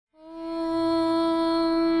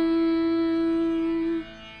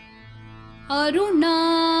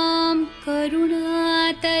अरुणां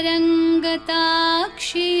करुणातरङ्गताक्षीं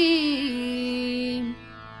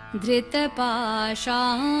धृतपाशाङ्कुश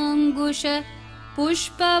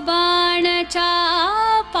पुष्पबाणचापाम्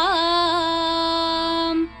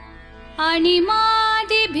अणिमादिभिरावृतां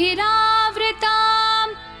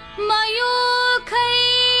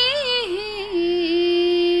मयूखैः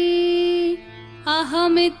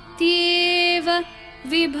अहमित्येव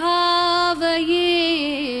विभावये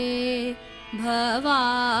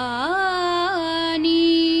Bhavani.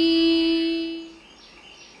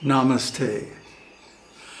 Namaste.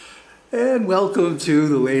 And welcome to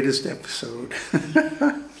the latest episode.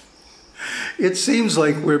 It seems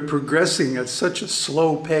like we're progressing at such a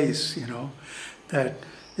slow pace, that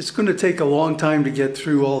it's going to take a long time to get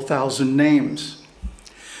through all 1,000 names.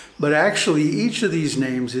 But actually, each of these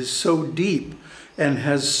names is so deep and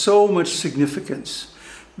has so much significance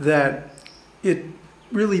that it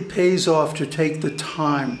really pays off to take the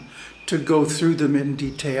time to go through them in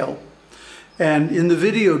detail. And in the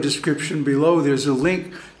video description below, there's a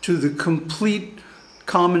link to the complete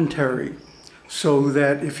commentary so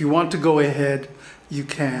that if you want to go ahead, you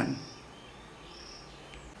can.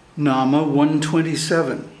 Nama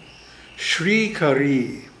 127,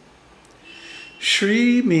 Śrīkarī.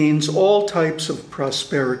 Śrī means all types of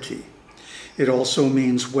prosperity. It also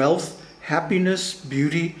means wealth, happiness,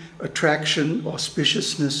 beauty, attraction,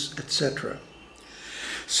 auspiciousness, etc.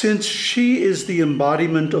 Since she is the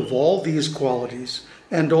embodiment of all these qualities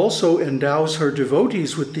and also endows her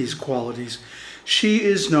devotees with these qualities, she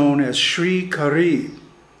is known as Śrīkarī.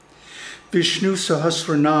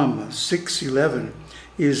 Viśuddhi-cakra 6:11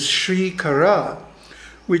 is Śrīkarā,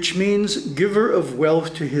 which means giver of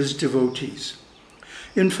wealth to his devotees.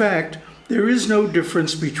 In fact, there is no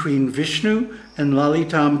difference between Vishnu and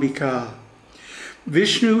Lalitambika.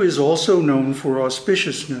 Vishnu is also known for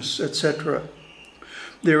auspiciousness, etc.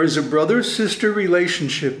 There is a brother-sister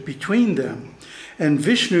relationship between them, and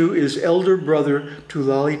Vishnu is elder brother to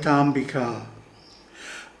Lalitambika.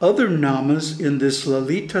 Other namas in this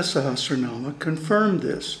Lalita Sahasranāma confirm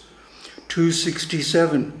this.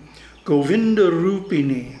 267, Govinda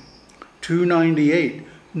Rupini. 298,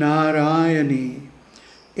 Narayani.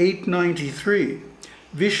 893,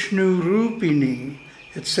 Vishnu Rupini,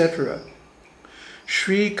 etc.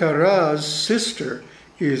 Śrīkarā's sister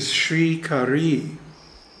is Śrīkarī.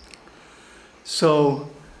 So,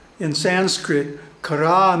 in Sanskrit,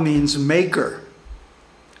 kara means maker.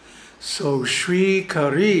 So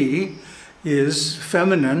Śrīkarī is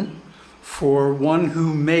feminine for one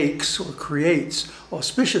who makes or creates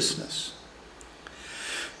auspiciousness.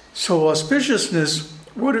 So auspiciousness,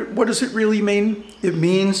 what does it really mean? It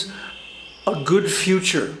means a good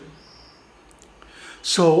future.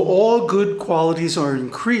 So all good qualities are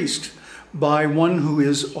increased by one who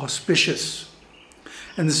is auspicious.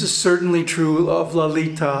 And this is certainly true of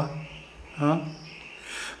Lalita.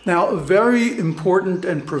 Now, a very important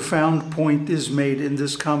and profound point is made in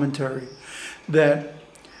this commentary, that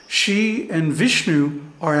she and Vishnu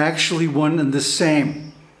are actually one and the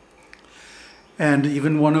same. And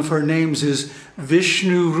even one of her names is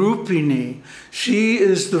Vishnu Rupini. She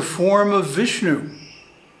is the form of Vishnu.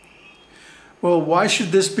 Well, why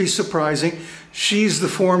should this be surprising? She's the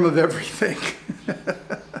form of everything.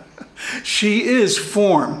 She is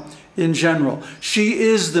form in general. She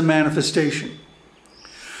is the manifestation.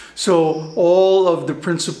 So all of the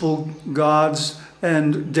principal gods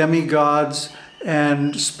and demigods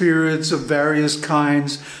and spirits of various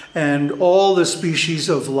kinds and all the species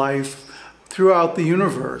of life throughout the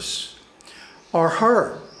universe are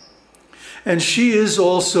her. And she is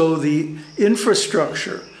also the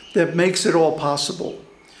infrastructure that makes it all possible.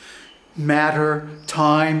 Matter,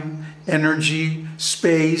 time, energy,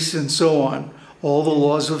 space, and so on. All the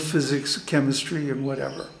laws of physics, chemistry, and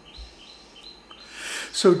whatever.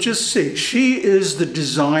 So just see, she is the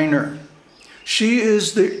designer. She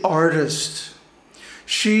is the artist.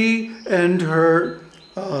 She and her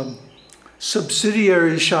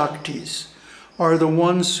subsidiary Shaktis are the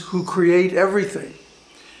ones who create everything.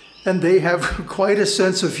 And they have quite a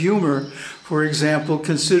sense of humor. For example,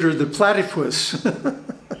 consider the platypus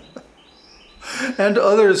and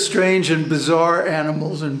other strange and bizarre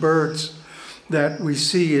animals and birds that we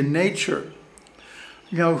see in nature.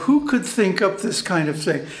 Now, who could think up this kind of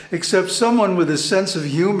thing except someone with a sense of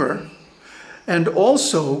humor and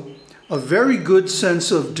also a very good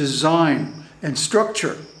sense of design and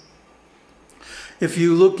structure? If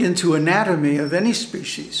you look into anatomy of any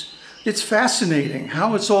species, it's fascinating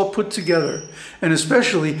how it's all put together, and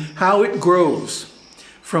especially how it grows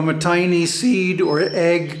from a tiny seed or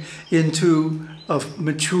egg into a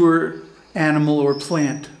mature animal or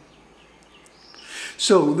plant.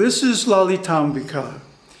 So this is Lalitambika.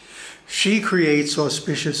 She creates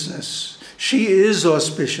auspiciousness. She is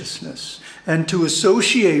auspiciousness. And to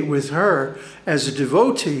associate with her as a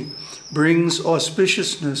devotee brings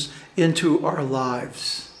auspiciousness into our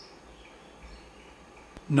lives.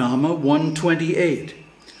 Nama 128.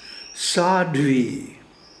 Sādhvī.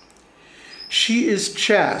 She is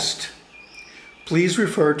chaste. Please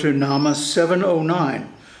refer to Nama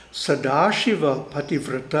 709. Sadashiva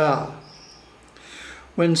Pativrata.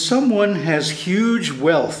 When someone has huge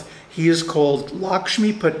wealth, he is called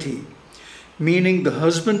Lakshmipati, meaning the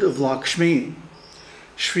husband of Lakshmi,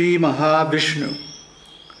 Sri Mahavishnu.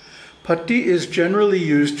 Pati is generally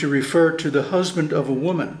used to refer to the husband of a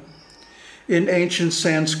woman. In ancient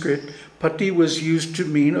Sanskrit, Pati was used to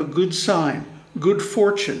mean a good sign, good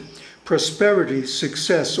fortune, prosperity,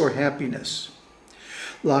 success, or happiness.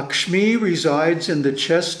 Lakshmi resides in the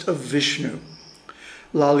chest of Vishnu.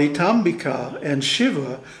 Lalitambika and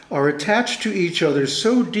Shiva are attached to each other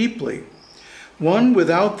so deeply, one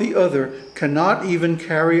without the other cannot even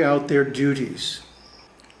carry out their duties.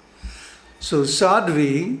 So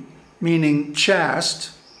Sādhvī, meaning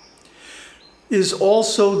chaste, is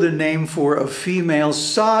also the name for a female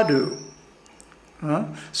sadhu.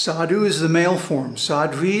 Sadhu is the male form.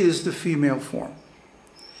 Sādhvī is the female form.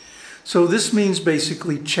 So this means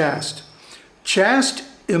basically chaste. Chaste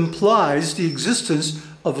implies the existence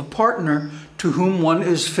of a partner to whom one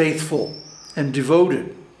is faithful and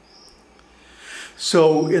devoted.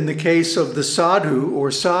 So in the case of the sadhu or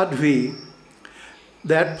Sādhvī,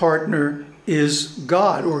 that partner is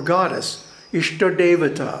God or goddess,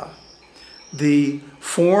 Ishtadevata, the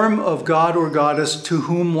form of God or goddess to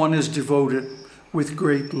whom one is devoted with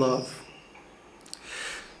great love.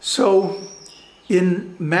 So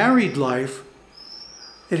in married life,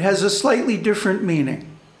 it has a slightly different meaning.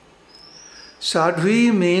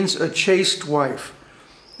 Sādhvī means a chaste wife.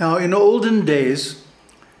 Now, in olden days,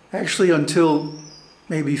 actually until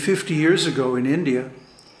maybe 50 years ago in India,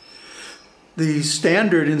 the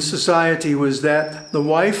standard in society was that the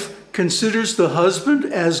wife considers the husband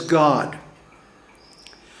as God.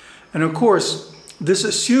 And of course, this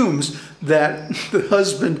assumes that the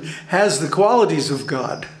husband has the qualities of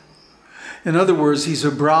God. In other words, he's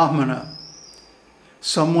a Brahmana,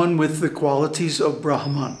 someone with the qualities of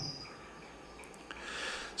Brahman.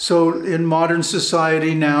 So in modern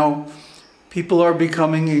society now, people are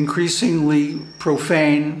becoming increasingly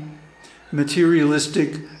profane,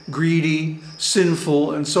 materialistic, greedy,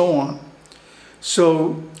 sinful, and so on.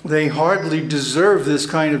 So they hardly deserve this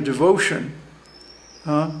kind of devotion.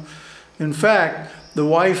 In fact, the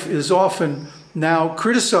wife is often now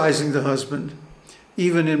criticizing the husband,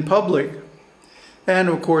 even in public. And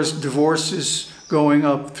of course, divorce is going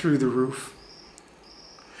up through the roof.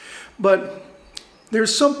 But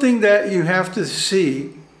there's something that you have to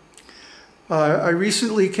see. I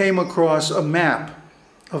recently came across a map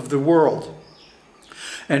of the world,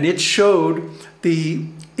 and it showed the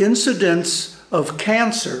incidence of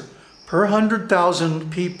cancer per 100,000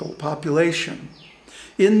 people, population,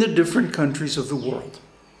 in the different countries of the world.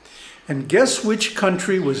 And guess which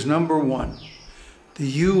country was number one? The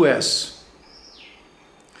US,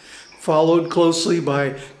 followed closely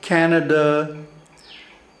by Canada,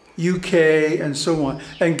 UK, and so on.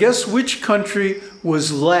 And guess which country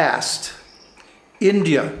was last?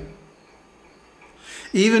 India.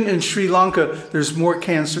 Even in Sri Lanka, there's more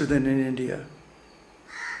cancer than in India.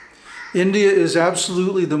 India is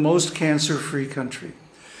absolutely the most cancer-free country.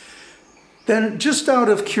 Then, just out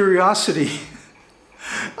of curiosity,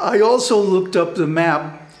 I also looked up the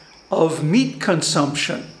map of meat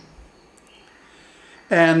consumption.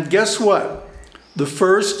 And guess what? The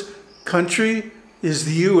first country is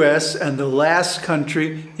the US, and the last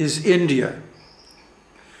country is India.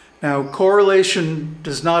 Now, correlation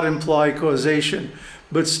does not imply causation,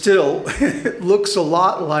 but still, it looks a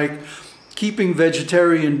lot like keeping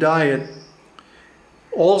vegetarian diet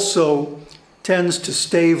also tends to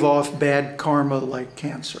stave off bad karma like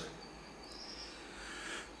cancer.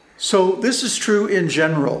 So this is true in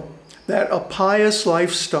general, that a pious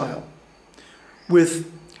lifestyle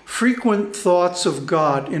with frequent thoughts of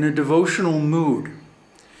God in a devotional mood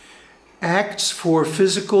acts for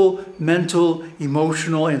physical, mental,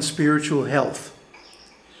 emotional, and spiritual health.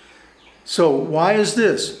 So why is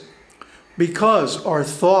this? Because our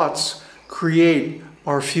thoughts create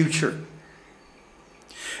our future.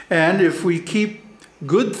 And if we keep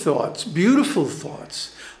good thoughts, beautiful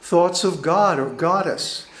thoughts, thoughts of God or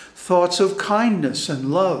goddess, thoughts of kindness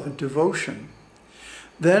and love and devotion,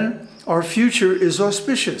 then our future is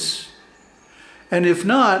auspicious. And if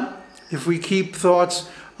not, if we keep thoughts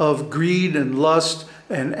of greed and lust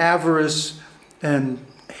and avarice and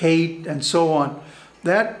hate and so on,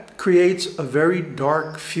 that creates a very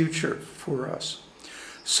dark future for us.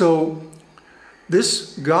 So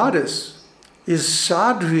this goddess is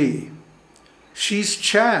Sādhvī. She's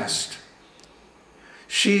chaste.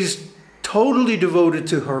 She's totally devoted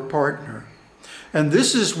to her partner. And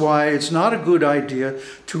this is why it's not a good idea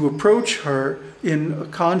to approach her in a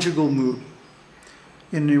conjugal mood,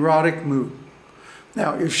 in an erotic mood.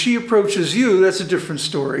 Now, if she approaches you, that's a different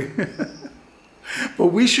story. But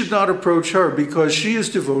we should not approach her because she is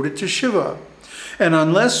devoted to Shiva. And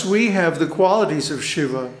unless we have the qualities of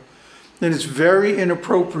Shiva, then it's very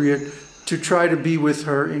inappropriate to try to be with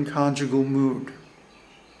her in conjugal mood.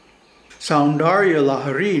 Saundarya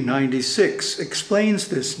Lahari 96 explains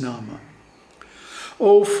this nama.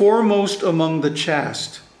 O foremost among the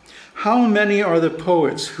chaste, how many are the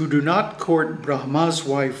poets who do not court Brahma's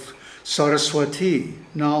wife, Saraswati,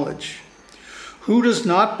 knowledge? Who does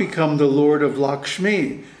not become the lord of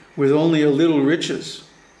Lakshmi with only a little riches?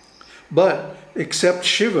 But, except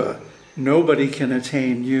Shiva, nobody can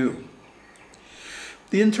attain you.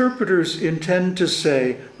 The interpreters intend to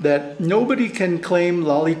say that nobody can claim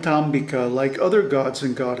Lalitambika like other gods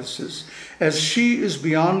and goddesses, as she is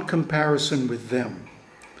beyond comparison with them.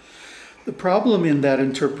 The problem in that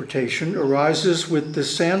interpretation arises with the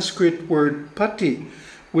Sanskrit word pati,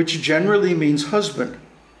 which generally means husband.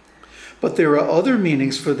 But there are other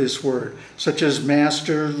meanings for this word, such as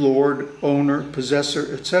master, lord, owner,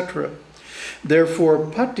 possessor, etc. Therefore,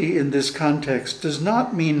 pati in this context does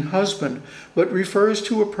not mean husband, but refers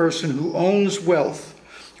to a person who owns wealth,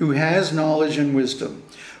 who has knowledge and wisdom,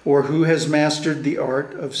 or who has mastered the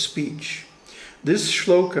art of speech. This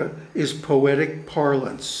shloka is poetic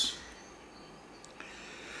parlance.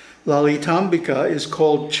 Lalitambika is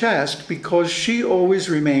called chaste because she always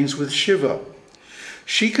remains with Shiva.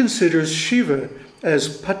 She considers Shiva as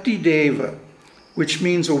Pati Deva, which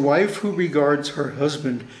means a wife who regards her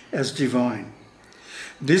husband as divine.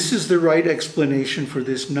 This is the right explanation for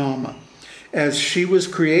this nama, as she was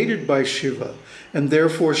created by Shiva, and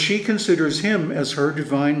therefore she considers him as her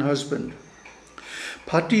divine husband.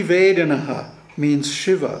 Pati Vedanaha means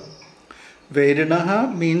Shiva.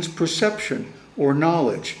 Vedanaha means perception or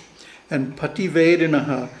knowledge, and Pati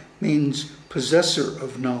Vedanaha means possessor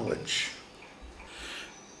of knowledge.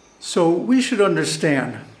 So we should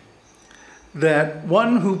understand that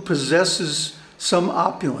one who possesses some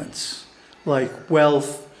opulence, like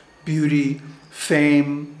wealth, beauty,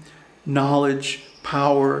 fame, knowledge,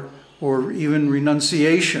 power, or even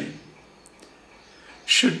renunciation,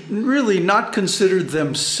 should really not consider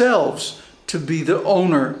themselves to be the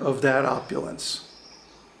owner of that opulence.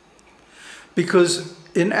 Because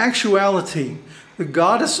in actuality, the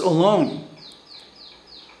goddess alone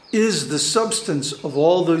is the substance of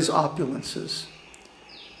all those opulences.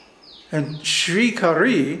 And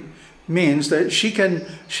Śrīkarī means that she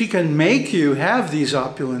can make you have these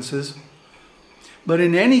opulences, but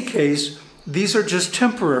in any case, these are just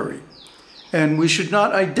temporary, and we should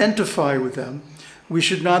not identify with them. We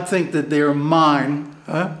should not think that they are mine.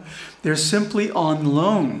 They're simply on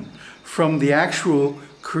loan from the actual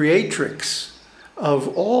creatrix of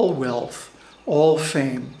all wealth, all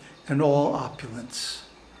fame, and all opulence.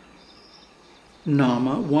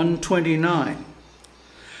 Nama 129.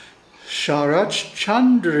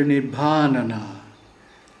 Śaraccandranibhānanā.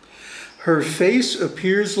 Her face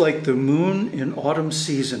appears like the moon in autumn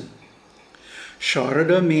season.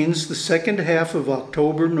 Sharada means the second half of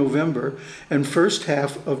October, November, and first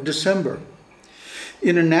half of December.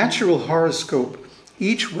 In a natural horoscope,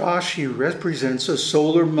 each Rashi represents a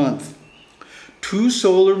solar month. 2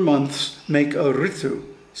 solar months make a ritu,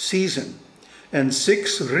 season, and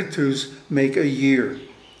 6 ritus make a year.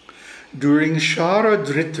 During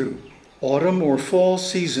Śāradritu, autumn or fall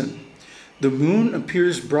season, the moon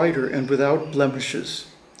appears brighter and without blemishes.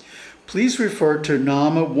 Please refer to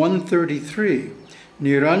Nama 133,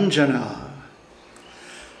 Niranjana.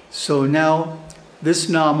 So now this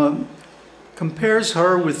Nama compares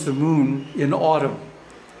her with the moon in autumn.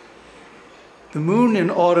 The moon in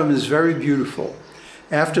autumn is very beautiful.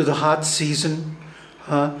 After the hot season,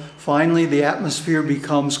 finally the atmosphere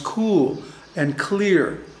becomes cool and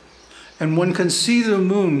clear, and one can see the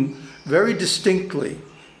moon very distinctly,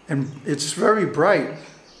 and it's very bright.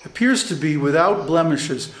 Appears to be without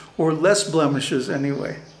blemishes, or less blemishes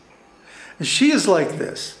anyway. And she is like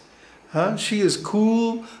this. She is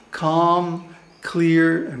cool, calm,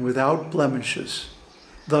 clear, and without blemishes.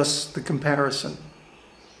 Thus the comparison.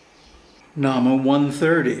 Nama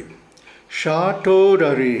 130.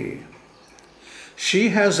 Śātodarī. She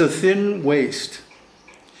has a thin waist.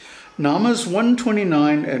 Namas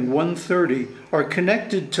 129 and 130 are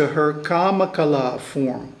connected to her Kamakala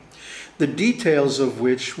form, the details of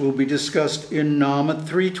which will be discussed in Nama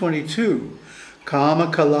 322,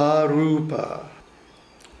 Kamakala Rupa.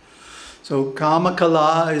 So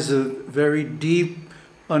Kamakala is a very deep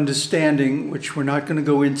understanding, which we're not going to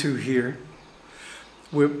go into here.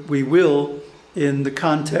 We will in the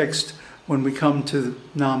context when we come to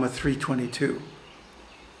Nama 322.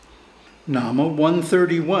 Nama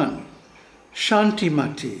 131,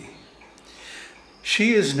 Śantimatī.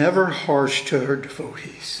 She is never harsh to her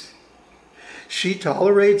devotees. She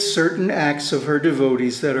tolerates certain acts of her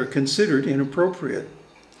devotees that are considered inappropriate.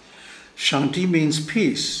 Shanti means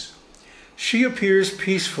peace. She appears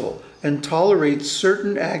peaceful and tolerates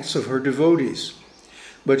certain acts of her devotees,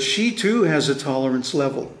 but she too has a tolerance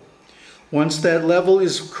level. Once that level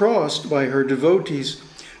is crossed by her devotees,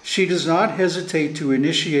 she does not hesitate to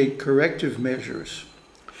initiate corrective measures.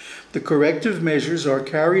 The corrective measures are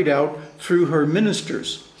carried out through her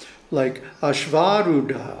ministers, like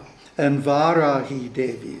Ashvarudha and Varahi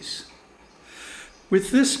Devis.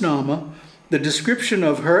 With this Nama, the description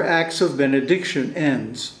of her acts of benediction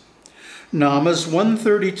ends. Namas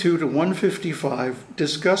 132 to 155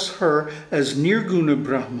 discuss her as Nirguna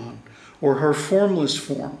Brahman, or her formless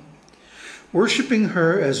form. Worshipping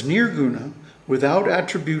her as Nirguna, without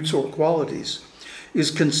attributes or qualities, is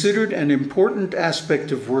considered an important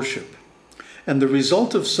aspect of worship, and the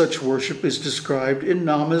result of such worship is described in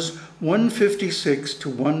Namas 156 to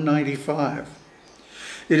 195.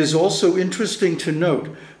 It is also interesting to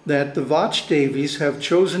note that the Vachdevis have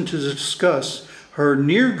chosen to discuss her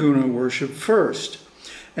Nirguna worship first,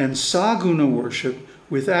 and Saguna worship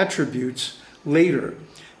with attributes later,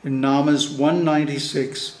 in Namas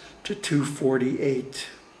 196 to 248.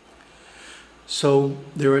 So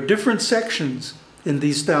there are different sections in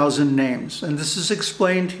these 1,000 names, and this is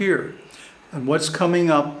explained here, and what's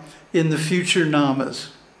coming up in the future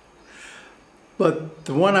Namas. But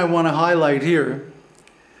the one I want to highlight here,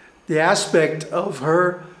 the aspect of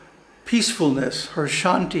her peacefulness, her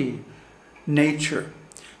Shanti nature,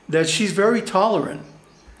 that she's very tolerant,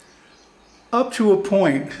 up to a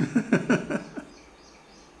point.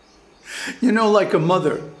 You know, like a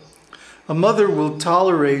mother. A mother will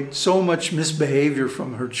tolerate so much misbehavior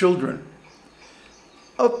from her children,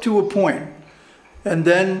 up to a point, and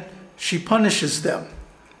then she punishes them.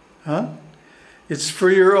 It's for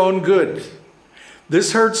your own good.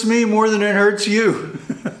 This hurts me more than it hurts you.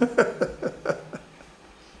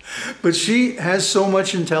 But she has so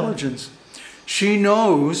much intelligence. She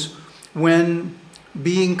knows when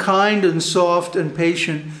being kind and soft and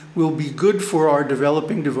patient will be good for our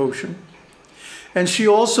developing devotion. And she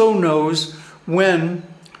also knows when,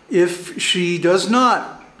 if she does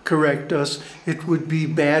not correct us, it would be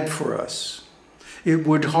bad for us. It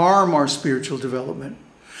would harm our spiritual development.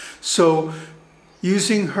 So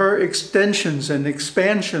using her extensions and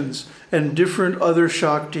expansions and different other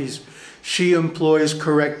Shaktis, she employs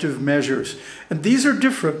corrective measures. And these are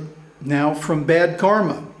different now from bad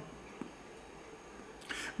karma,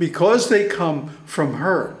 because they come from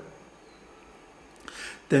her.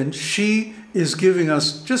 Then she is giving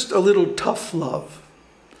us just a little tough love.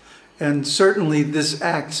 And certainly this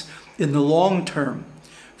acts in the long term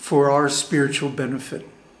for our spiritual benefit.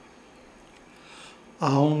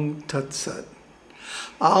 Aum Tat Sat.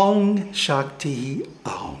 Aum Shakti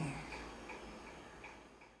Aum.